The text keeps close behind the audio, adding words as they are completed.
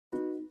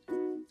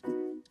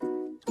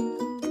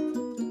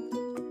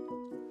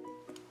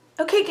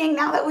Okay, gang,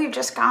 now that we've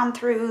just gone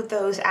through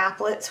those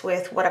applets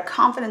with what a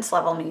confidence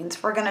level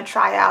means, we're going to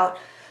try out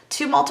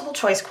 2 multiple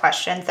choice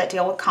questions that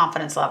deal with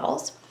confidence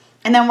levels.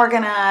 And then we're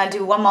going to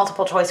do 1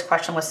 multiple choice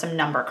question with some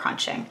number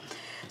crunching.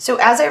 So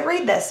as I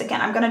read this,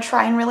 again, I'm going to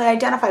try and really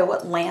identify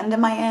what land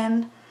am I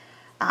in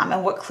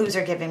and what clues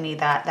are giving me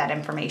that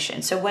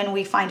information. So when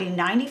we find a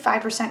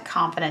 95%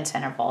 confidence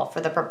interval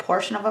for the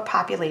proportion of a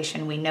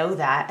population, we know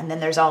that, and then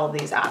there's all of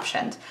these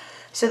options.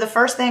 So the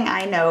first thing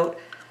I note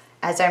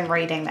as I'm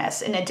reading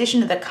this, in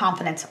addition to the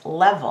confidence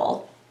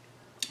level,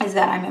 is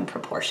that I'm in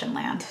proportion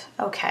land.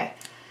 Okay,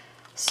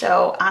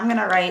 so I'm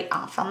gonna write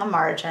off on the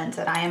margins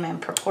that I am in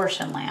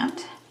proportion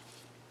land,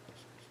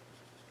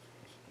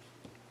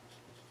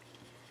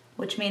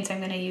 which means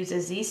I'm gonna use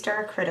a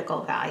Z-star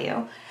critical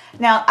value.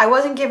 Now, I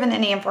wasn't given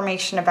any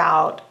information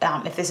about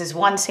if this is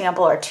 1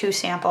 sample or 2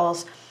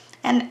 samples,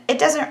 and it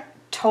doesn't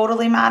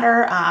totally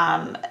matter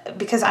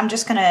because I'm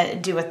just gonna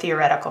do a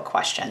theoretical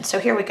question. So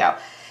here we go.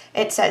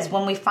 It says,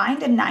 when we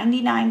find a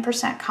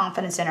 99%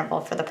 confidence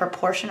interval for the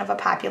proportion of a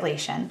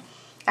population,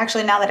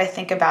 actually now that I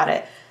think about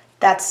it,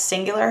 that's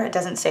singular. It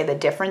doesn't say the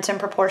difference in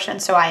proportion,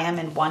 so I am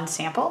in 1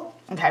 sample.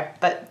 Okay,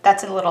 but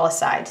that's a little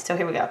aside. So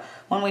here we go.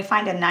 When we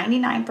find a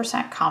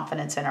 99%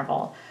 confidence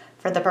interval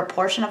for the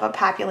proportion of a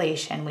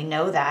population, we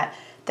know that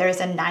there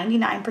is a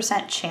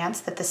 99%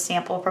 chance that the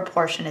sample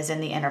proportion is in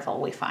the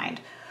interval we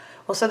find.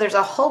 Well, so there's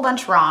a whole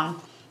bunch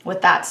wrong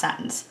with that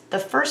sentence. The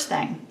first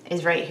thing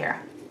is right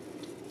here.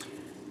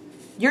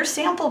 Your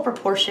sample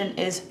proportion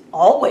is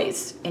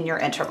always in your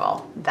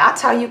interval.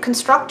 That's how you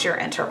construct your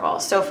interval.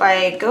 So if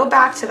I go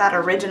back to that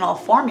original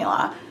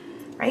formula,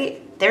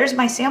 right, there's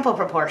my sample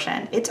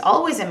proportion. It's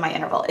always in my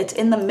interval. It's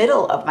in the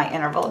middle of my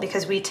interval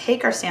because we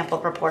take our sample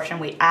proportion,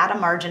 we add a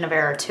margin of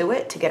error to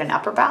it to get an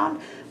upper bound,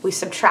 we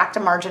subtract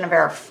a margin of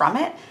error from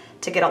it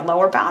to get a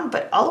lower bound,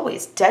 but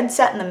always dead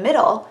set in the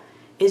middle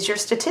is your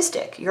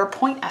statistic, your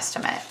point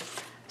estimate.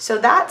 So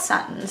that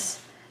sentence,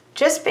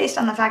 just based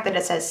on the fact that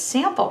it says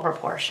sample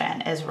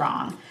proportion, is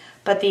wrong.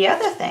 But the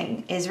other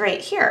thing is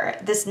right here,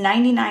 this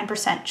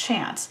 99%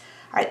 chance.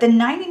 All right, the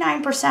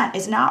 99%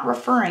 is not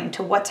referring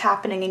to what's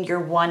happening in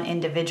your one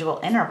individual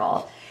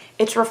interval.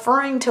 It's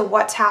referring to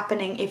what's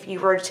happening if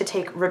you were to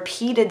take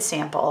repeated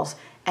samples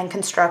and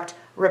construct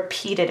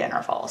repeated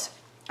intervals.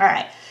 All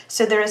right,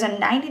 so there is a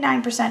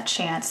 99%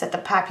 chance that the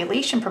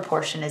population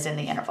proportion is in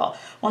the interval.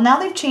 Well, now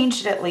they've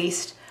changed it at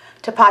least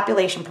to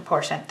population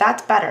proportion.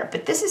 That's better,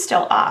 but this is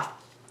still off.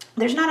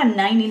 There's not a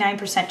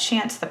 99%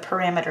 chance the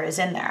parameter is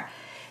in there.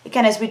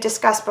 Again, as we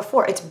discussed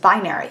before, it's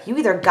binary. You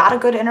either got a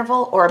good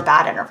interval or a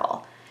bad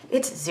interval.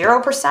 It's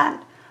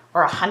 0%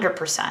 or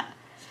 100%.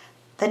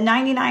 The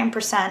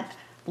 99%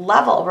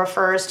 level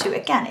refers to,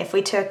 again, if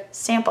we took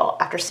sample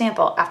after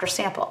sample after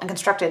sample and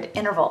constructed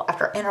interval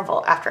after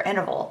interval after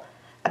interval,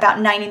 about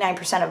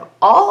 99% of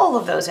all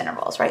of those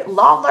intervals, right?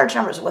 Law of large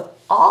numbers with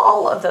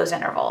all of those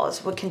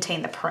intervals would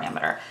contain the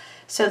parameter.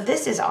 So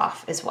this is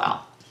off as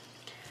well.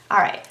 All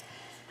right.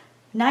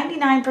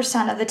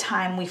 99% of the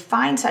time we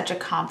find such a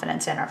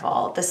confidence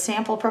interval, the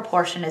sample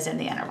proportion is in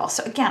the interval.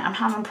 So again, I'm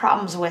having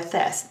problems with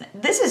this.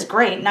 This is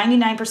great.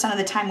 99% of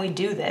the time we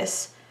do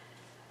this,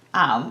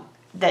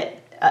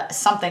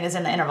 something is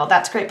in the interval.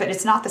 That's great, but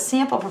it's not the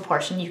sample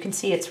proportion. You can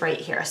see it's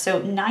right here.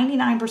 So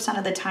 99%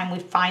 of the time we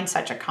find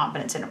such a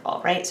confidence interval,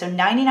 right? So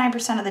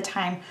 99% of the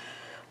time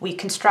we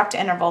construct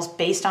intervals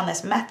based on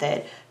this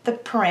method, the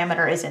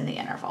parameter is in the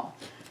interval.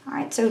 All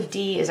right, so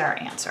D is our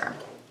answer.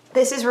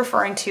 This is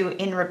referring to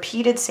in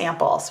repeated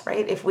samples,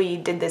 right? If we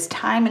did this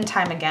time and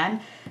time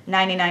again,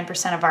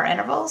 99% of our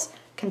intervals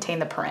contain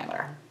the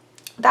parameter.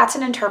 That's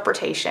an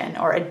interpretation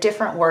or a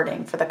different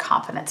wording for the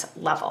confidence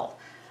level.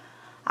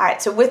 All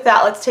right, so with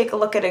that, let's take a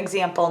look at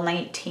example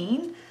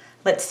 19.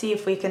 Let's see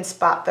if we can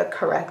spot the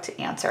correct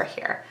answer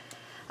here.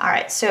 All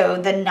right, so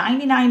the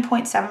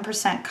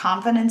 99.7%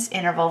 confidence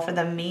interval for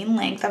the mean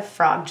length of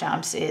frog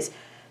jumps is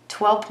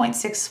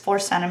 12.64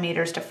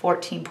 centimeters to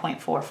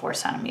 14.44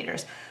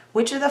 centimeters.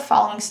 Which of the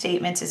following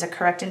statements is a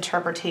correct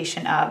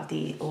interpretation of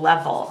the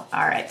level?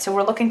 All right, so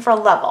we're looking for a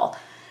level,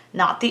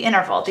 not the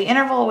interval. The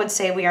interval would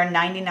say we are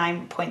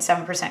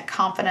 99.7%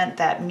 confident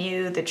that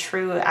mu, the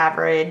true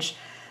average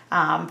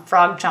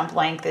frog jump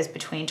length, is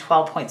between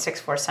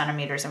 12.64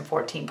 centimeters and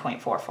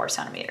 14.44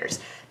 centimeters.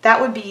 That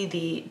would be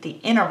the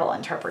interval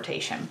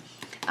interpretation.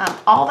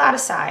 All that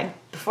aside,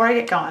 before I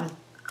get going,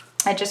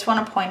 I just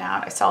want to point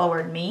out I saw the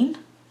word mean.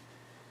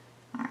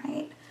 All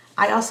right,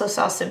 I also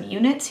saw some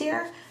units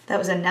here. That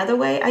was another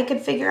way I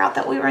could figure out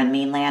that we were in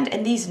mean land,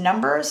 and these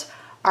numbers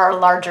are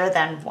larger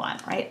than 1,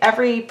 right?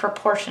 Every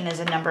proportion is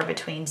a number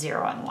between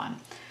 0 and 1.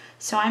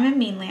 So I'm in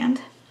mean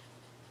land.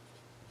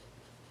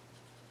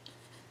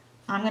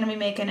 I'm going to be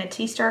making a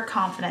T-star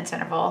confidence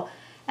interval,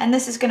 and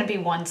this is going to be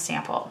 1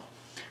 sample.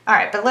 All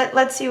right, but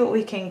let's see what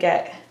we can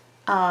get,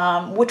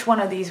 which one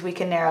of these we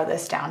can narrow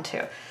this down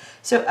to.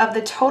 So of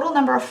the total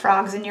number of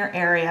frogs in your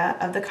area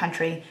of the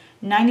country,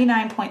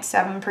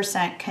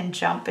 99.7% can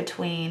jump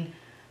between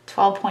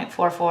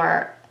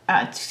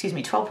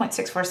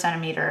 12.64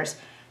 centimeters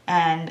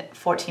and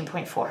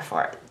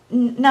 14.44.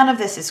 None of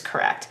this is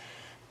correct.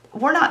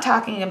 we're not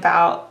talking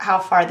about how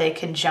far they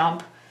can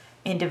jump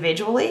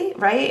individually,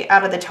 right?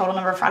 Out of the total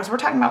number of frogs. We're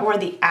talking about where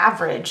the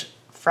average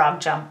frog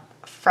jump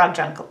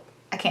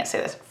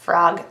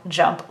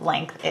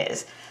length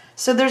is.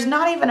 So there's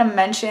not even a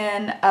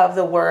mention of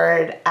the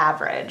word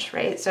average,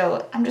 right?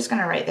 So I'm just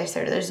going to write this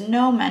there. There's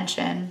no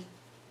mention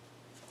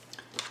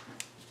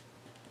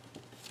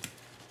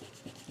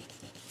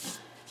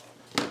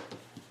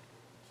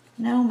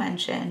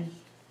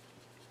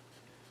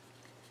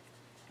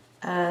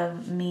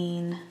of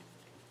mean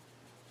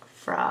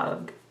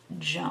frog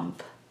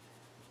jump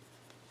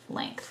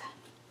length.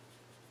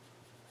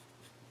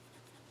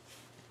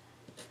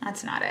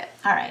 That's not it.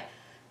 All right.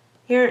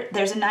 Here,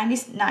 there's a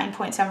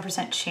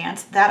 99.7%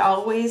 chance. That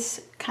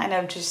always kind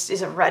of just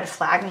is a red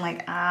flag. I'm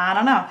like, I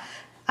don't know.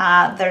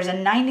 There's a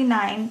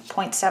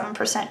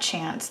 99.7%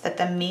 chance that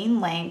the mean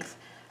length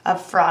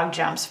of frog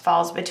jumps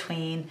falls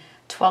between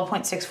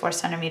 12.64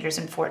 centimeters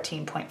and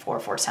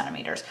 14.44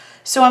 centimeters.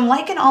 So I'm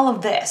liking all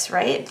of this,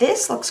 right?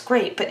 This looks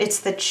great, but it's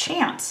the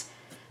chance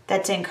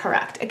that's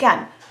incorrect.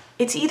 Again,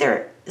 it's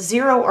either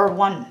 0 or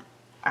 1,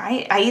 all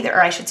right?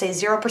 I should say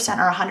 0%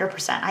 or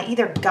 100%. I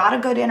either got a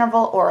good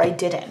interval or I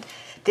didn't.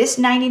 This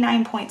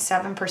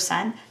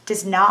 99.7%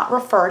 does not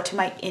refer to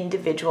my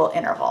individual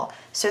interval.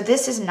 So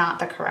this is not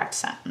the correct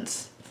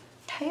sentence,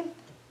 okay?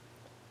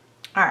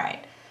 All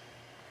right.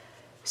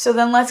 So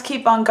then let's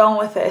keep on going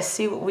with this,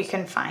 see what we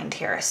can find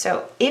here.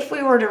 So if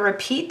we were to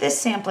repeat this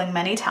sampling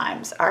many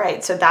times, all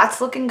right, so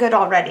that's looking good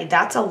already.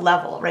 That's a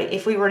level, right?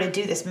 If we were to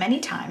do this many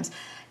times,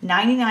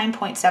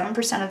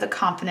 99.7% of the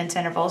confidence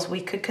intervals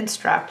we could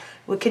construct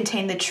would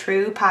contain the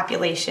true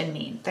population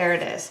mean. There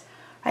it is,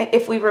 right?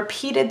 If we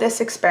repeated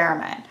this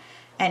experiment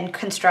and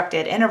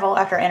constructed interval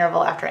after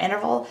interval after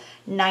interval,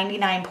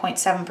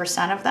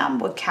 99.7% of them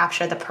would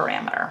capture the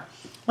parameter.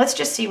 Let's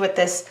just see what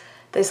this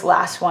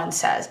last one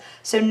says.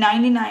 So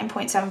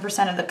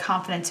 99.7% of the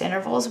confidence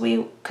intervals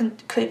we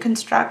could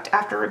construct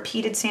after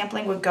repeated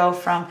sampling would go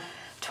from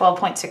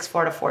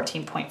 12.64 to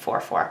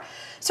 14.44.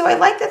 So I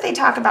like that they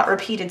talk about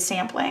repeated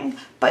sampling,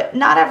 but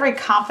not every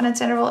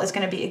confidence interval is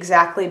going to be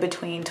exactly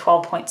between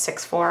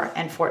 12.64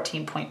 and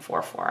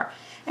 14.44.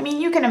 I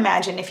mean, you can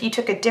imagine if you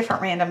took a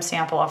different random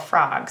sample of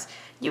frogs,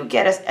 you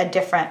get a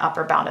different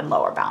upper bound and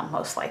lower bound,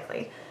 most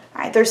likely.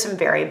 All right, there's some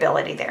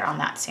variability there on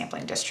that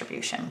sampling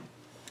distribution.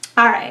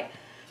 All right,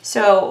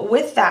 so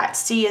with that,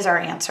 C is our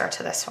answer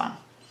to this one.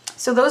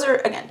 So those are,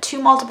 again, 2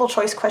 multiple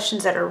choice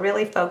questions that are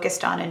really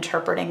focused on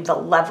interpreting the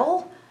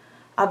level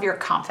of your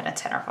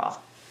confidence interval.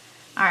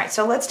 All right,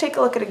 so let's take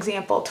a look at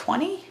example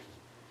 20,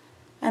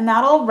 and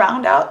that'll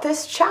round out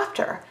this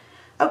chapter.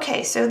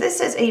 Okay, so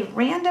this is a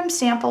random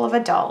sample of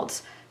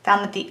adults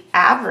found that the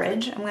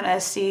average, I'm going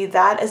to see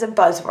that as a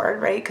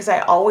buzzword, right? Because I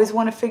always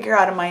want to figure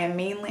out, am I a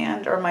mean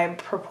land or my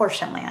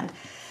proportion land?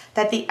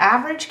 That the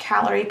average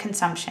calorie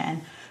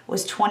consumption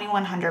was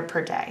 2,100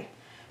 per day.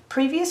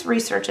 Previous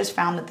research has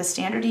found that the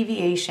standard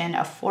deviation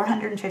of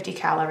 450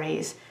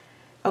 calories,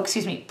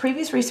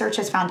 previous research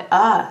has found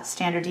a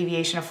standard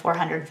deviation of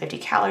 450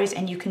 calories,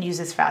 and you can use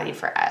this value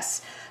for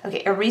S.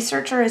 Okay, a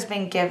researcher has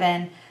been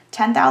given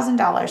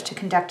 $10,000 to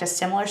conduct a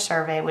similar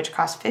survey, which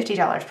costs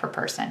 $50 per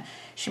person.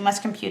 She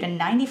must compute a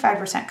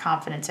 95%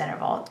 confidence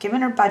interval.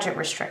 Given her budget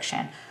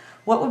restriction,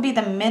 what would be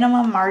the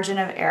minimum margin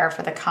of error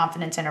for the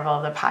confidence interval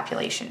of the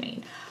population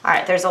mean? All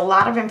right, there's a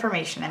lot of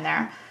information in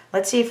there.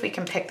 Let's see if we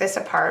can pick this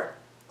apart.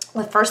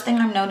 The first thing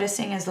I'm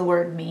noticing is the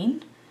word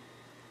mean,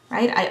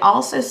 right? I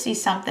also see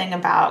something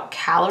about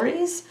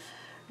calories,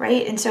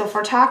 right? And so if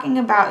we're talking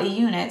about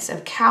units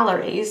of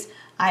calories,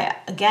 I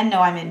again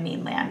know I'm in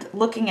mean land.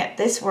 Looking at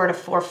this word of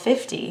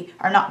 450,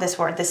 or not this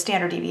word, the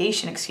standard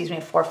deviation, of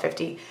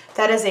 450,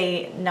 that is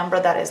a number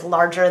that is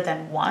larger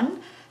than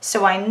 1.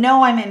 So I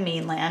know I'm in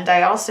mean land.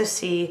 I also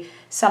see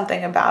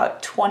something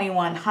about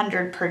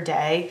 2,100 per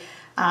day.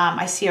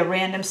 I see a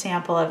random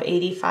sample of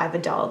 85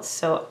 adults.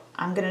 So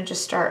I'm going to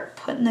just start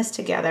putting this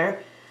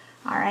together.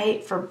 All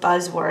right, for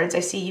buzzwords, I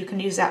see you can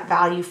use that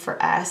value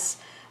for S.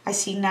 I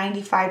see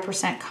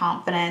 95%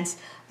 confidence.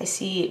 I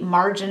see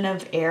margin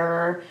of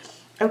error.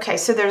 Okay,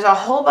 so there's a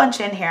whole bunch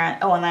in here.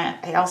 Oh, and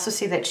I also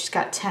see that she's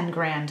got 10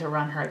 grand to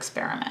run her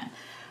experiment.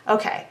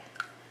 Okay,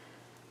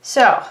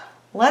 so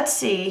let's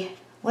see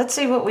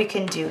what we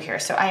can do here.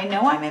 So I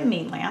know I'm in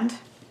mean land.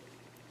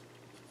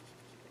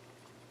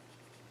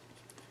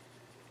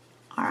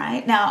 All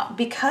right, now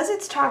because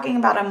it's talking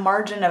about a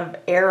margin of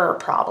error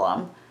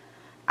problem,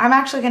 I'm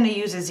actually going to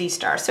use a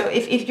Z-star. So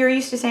if you're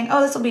used to saying,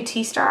 oh, this will be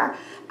T-star,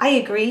 I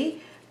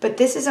agree, but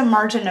this is a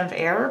margin of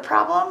error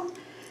problem.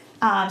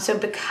 So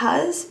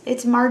because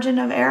it's margin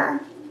of error,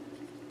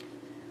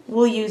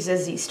 we'll use a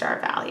Z-star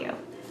value.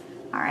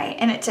 All right,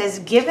 and it says,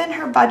 given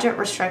her budget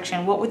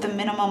restriction, what would the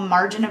minimum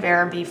margin of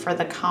error be for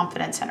the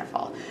confidence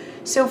interval?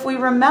 So if we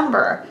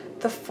remember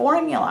the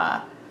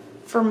formula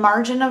for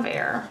margin of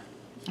error,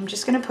 I'm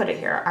just going to put it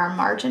here. Our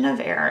margin of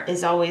error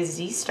is always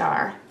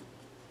Z-star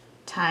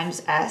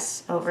times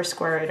S over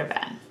square root of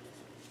N.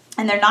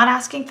 And they're not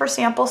asking for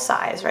sample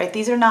size, right?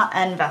 These are not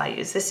N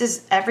values. This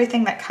is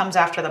everything that comes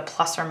after the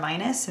plus or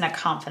minus in a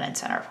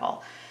confidence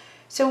interval.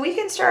 So we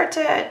can start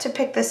to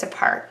pick this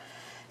apart.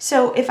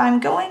 So if I'm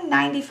going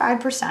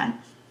 95%,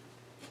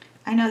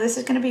 I know this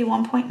is going to be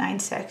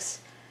 1.96.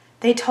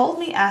 They told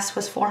me S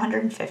was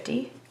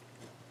 450.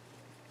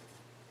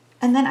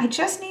 And then I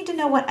just need to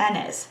know what N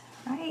is,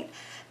 right?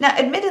 Now,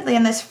 admittedly,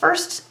 in this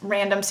first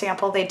random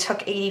sample, they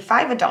took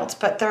 85 adults,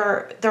 but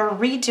they're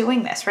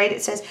redoing this, right?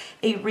 It says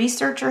a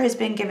researcher has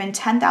been given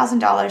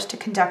 $10,000 to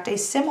conduct a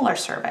similar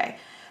survey.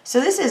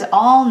 So this is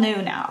all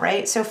new now,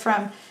 right? So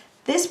from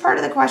this part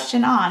of the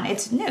question on,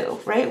 it's new,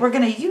 right? We're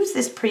going to use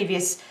this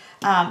previous,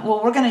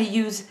 we're going to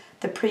use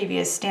the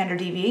previous standard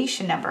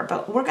deviation number,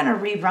 but we're going to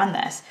rerun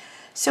this.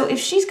 So if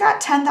she's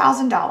got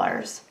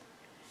 $10,000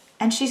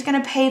 and she's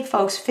going to pay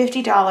folks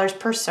 $50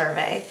 per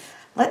survey,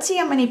 let's see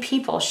how many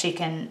people she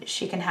can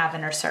have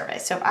in her survey.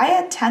 So if I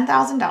had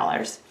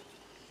 $10,000,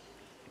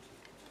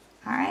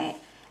 all right,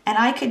 and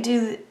I could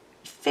do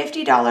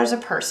 $50 a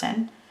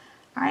person,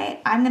 all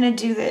right, I'm going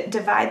to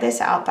divide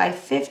this out by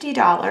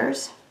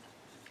 $50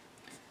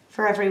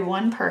 for every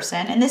one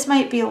person. And this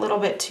might be a little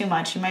bit too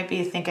much. You might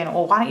be thinking,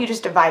 well, why don't you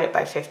just divide it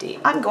by 50?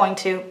 I'm going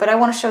to, but I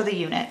want to show the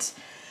units.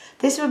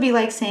 This would be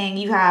like saying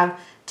you have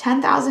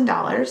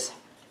 $10,000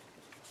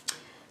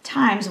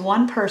 times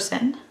one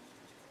person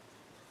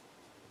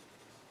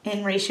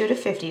in ratio to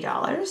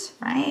 $50,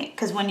 right?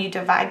 Because when you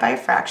divide by a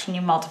fraction,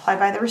 you multiply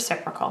by the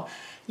reciprocal.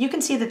 You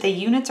can see that the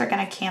units are going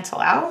to cancel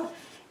out,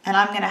 and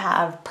I'm going to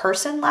have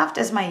person left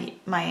as my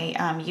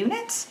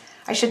units.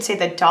 I should say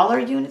the dollar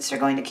units are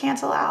going to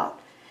cancel out,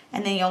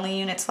 and the only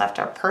units left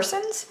are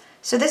persons.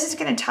 So this is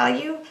going to tell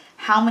you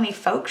how many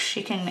folks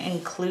she can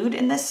include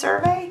in this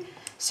survey.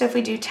 So if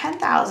we do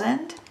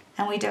 10,000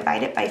 and we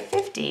divide it by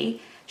 50,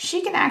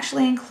 she can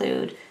actually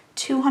include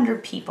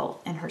 200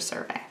 people in her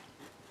survey.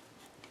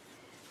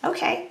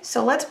 Okay,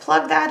 so let's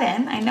plug that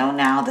in. I know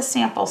now the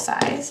sample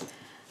size.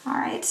 All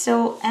right,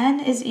 so N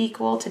is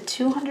equal to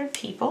 200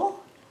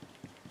 people.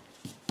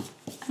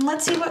 And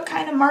let's see what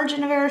kind of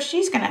margin of error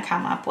she's going to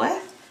come up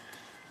with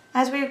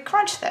as we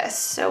crunch this.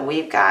 So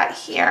we've got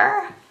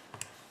here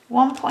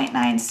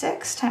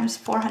 1.96 times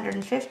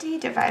 450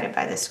 divided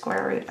by the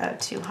square root of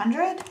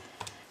 200.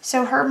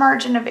 So her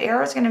margin of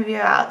error is going to be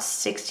about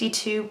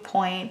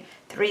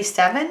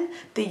 62.37.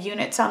 The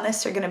units on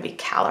this are going to be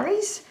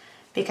calories,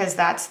 because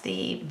that's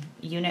the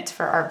units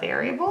for our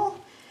variable.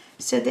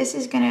 So this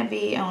is going to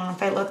be,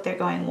 if I look, they're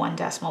going one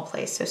decimal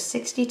place. So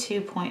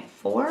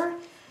 62.4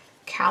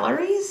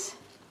 calories.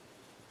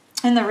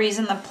 And the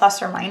reason the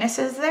plus or minus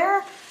is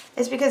there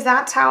is because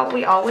that's how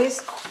we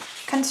always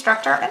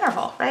construct our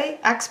interval, right?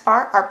 X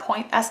bar, our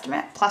point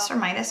estimate, plus or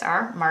minus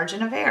our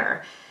margin of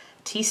error.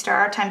 T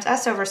star times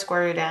S over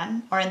square root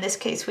N, or in this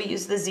case, we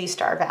use the Z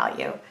star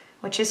value,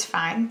 which is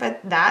fine,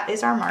 but that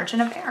is our margin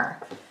of error.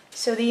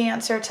 So the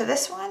answer to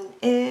this one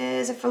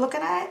is, if we're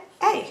looking at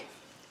A.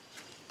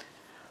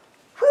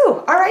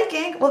 Whew, all right,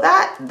 gang. Well,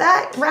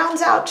 that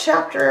rounds out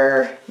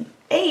chapter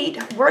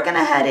 8. We're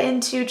gonna head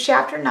into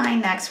chapter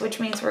 9 next,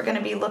 which means we're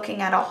gonna be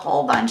looking at a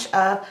whole bunch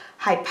of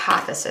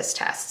hypothesis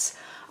tests.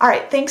 All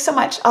right, thanks so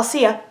much. I'll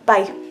see ya.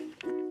 Bye.